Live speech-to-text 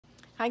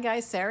Hi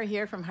guys, Sarah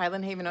here from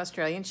Highland Haven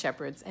Australian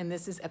Shepherds, and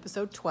this is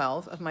episode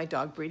 12 of my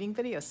dog breeding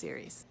video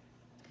series.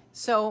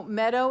 So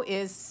Meadow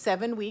is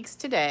 7 weeks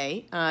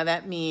today.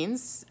 That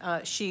means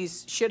she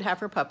should have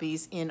her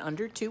puppies in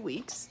under 2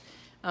 weeks.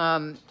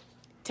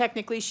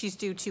 Technically she's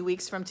due 2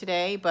 weeks from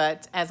today,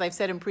 but as I've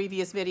said in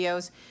previous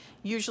videos,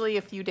 usually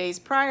a few days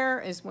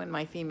prior is when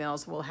my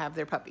females will have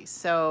their puppies.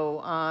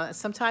 So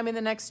sometime in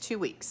the next 2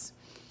 weeks.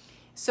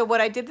 So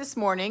what I did this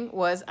morning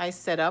was I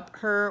set up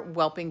her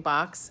whelping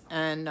box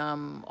and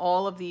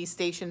all of the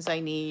stations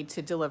I need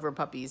to deliver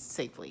puppies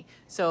safely.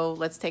 So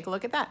let's take a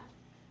look at that.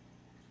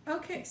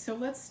 Okay, so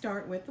let's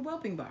start with the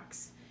whelping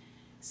box.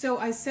 So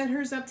I set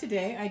hers up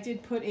today. I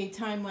did put a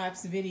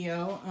time-lapse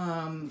video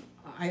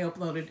I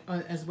uploaded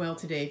as well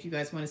today if you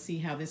guys want to see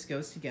how this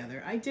goes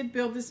together. I did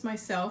build this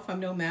myself. I'm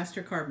no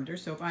master carpenter,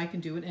 so if I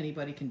can do it,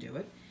 anybody can do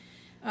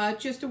it.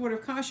 Just a word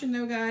of caution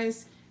though,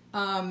 guys.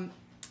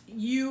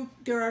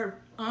 There are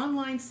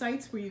online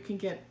sites where you can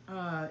get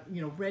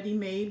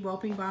ready-made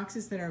whelping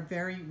boxes that are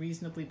very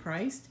reasonably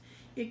priced.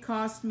 It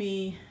cost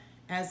me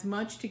as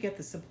much to get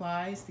the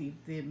supplies,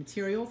 the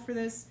material for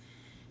this,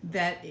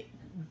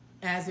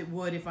 as it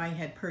would if I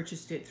had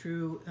purchased it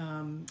through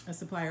a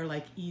supplier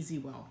like Easy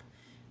Whelp.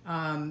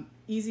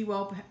 Easy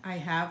Whelp, I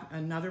have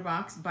another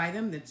box by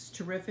them that's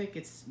terrific.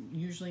 It's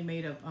usually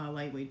made of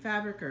lightweight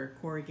fabric or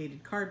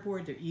corrugated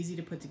cardboard. They're easy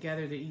to put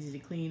together, they're easy to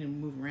clean and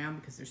move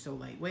around because they're so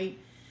lightweight.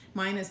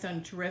 Mine has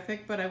done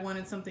terrific, but I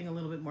wanted something a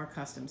little bit more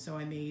custom, so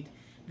I made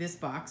this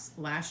box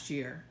last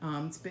year.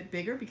 It's a bit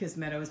bigger because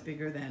Meadow is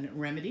bigger than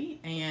Remedy,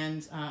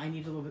 and I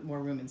need a little bit more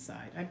room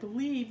inside. I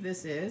believe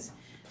this is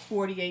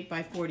 48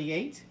 by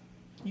 48.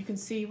 You can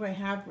see what I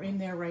have in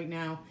there right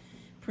now.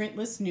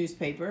 Printless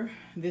newspaper.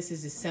 This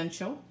is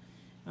essential.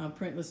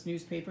 Printless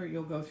newspaper.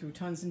 You'll go through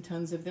tons and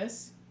tons of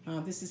this.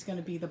 This is going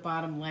to be the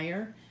bottom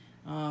layer.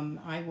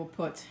 I will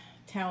put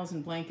towels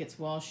and blankets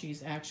while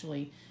she's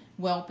actually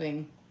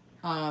whelping,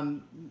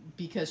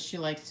 because she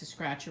likes to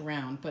scratch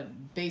around, but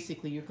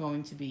basically you're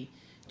going to be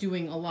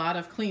doing a lot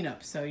of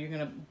cleanup. So you're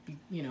going to be,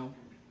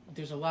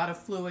 there's a lot of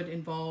fluid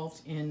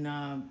involved in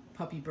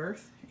puppy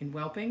birth, in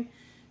whelping.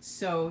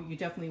 So you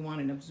definitely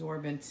want an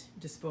absorbent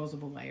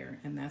disposable layer,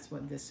 and that's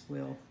what this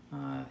will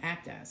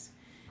act as.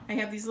 I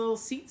have these little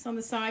seats on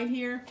the side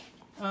here.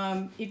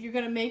 If you're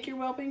going to make your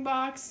whelping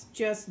box,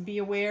 just be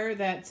aware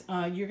that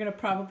you're going to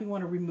probably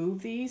want to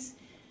remove these.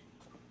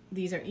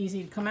 These are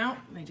easy to come out.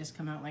 They just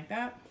come out like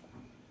that.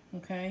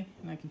 Okay,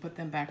 and I can put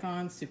them back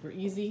on, super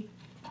easy.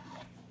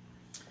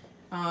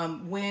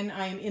 When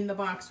I'm in the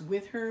box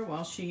with her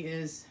while she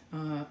is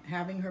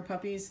having her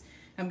puppies,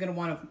 I'm going to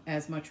want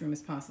as much room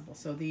as possible.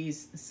 So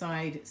these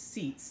side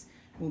seats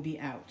will be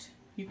out.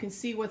 You can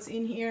see what's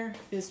in here,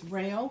 this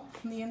rail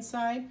on the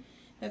inside.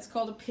 That's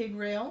called a pig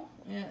rail.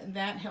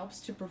 That helps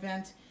to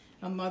prevent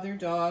a mother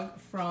dog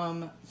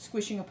from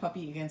squishing a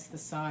puppy against the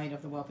side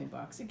of the whelping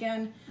box.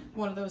 Again,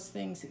 one of those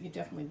things that you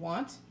definitely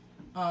want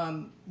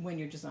when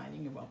you're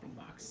designing your whelping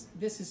box.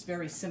 This is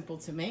very simple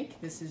to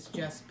make. This is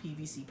just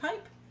PVC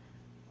pipe.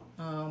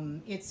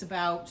 It's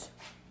about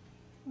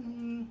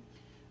 4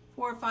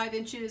 or 5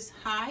 inches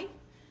high.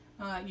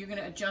 You're going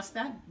to adjust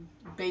that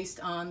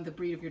based on the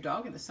breed of your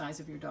dog and the size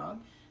of your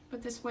dog.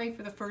 But this way,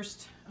 for the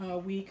first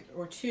week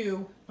or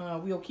two,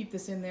 we'll keep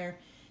this in there,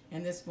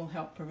 and this will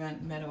help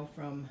prevent Meadow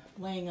from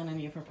laying on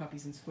any of her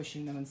puppies and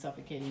squishing them and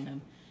suffocating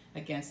them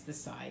against the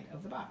side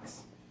of the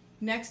box.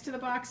 Next to the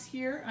box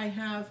here, I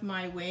have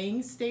my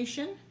weighing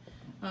station.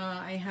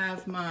 I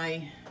have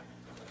my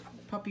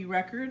puppy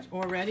record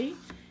already.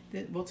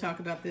 We'll talk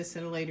about this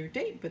at a later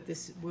date, but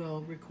this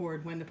will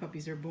record when the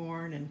puppies are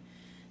born and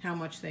how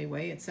much they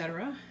weigh,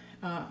 etc.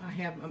 I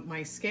have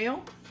my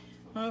scale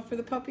for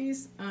the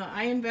puppies.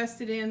 I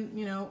invested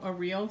in, a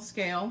real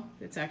scale.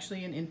 It's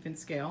actually an infant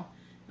scale.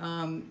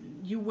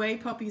 You weigh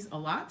puppies a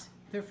lot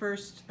their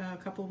first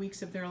couple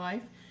weeks of their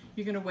life.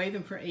 You're going to weigh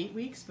them for 8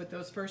 weeks, but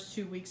those first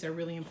 2 weeks are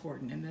really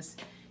important. And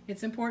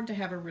it's important to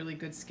have a really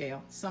good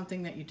scale,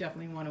 something that you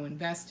definitely want to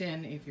invest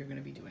in if you're going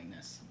to be doing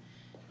this.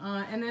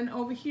 And then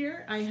over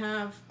here I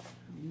have,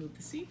 let me move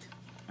the seat,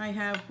 I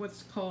have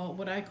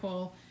what I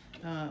call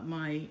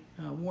my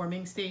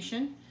warming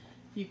station.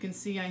 You can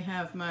see I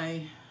have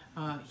my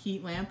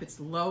heat lamp. It's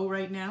low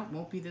right now. It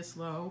won't be this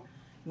low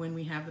when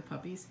we have the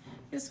puppies.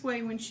 This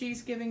way, when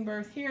she's giving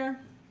birth here,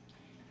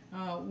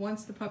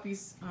 once the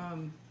puppies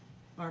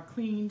are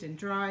cleaned and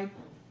dried,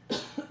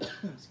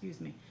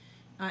 excuse me,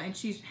 and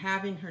she's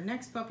having her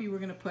next puppy, we're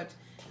going to put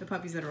the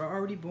puppies that are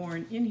already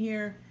born in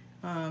here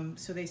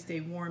so they stay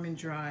warm and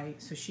dry,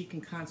 so she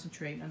can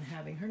concentrate on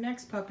having her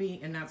next puppy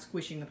and not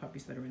squishing the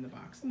puppies that are in the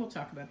box. And we'll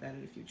talk about that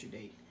at a future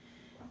date.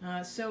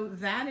 So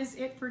that is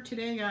it for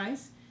today,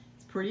 guys.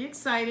 It's pretty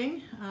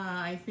exciting.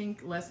 I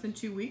think less than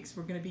 2 weeks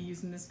we're going to be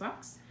using this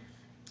box,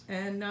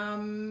 and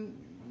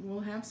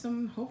we'll have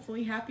some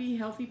hopefully happy,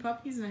 healthy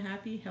puppies and a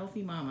happy,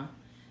 healthy mama.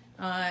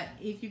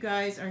 If you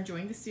guys are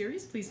enjoying the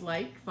series, please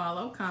like,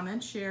 follow,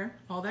 comment, share,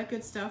 all that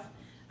good stuff.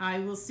 I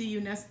will see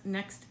you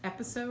next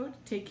episode.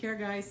 Take care,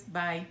 guys.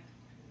 Bye.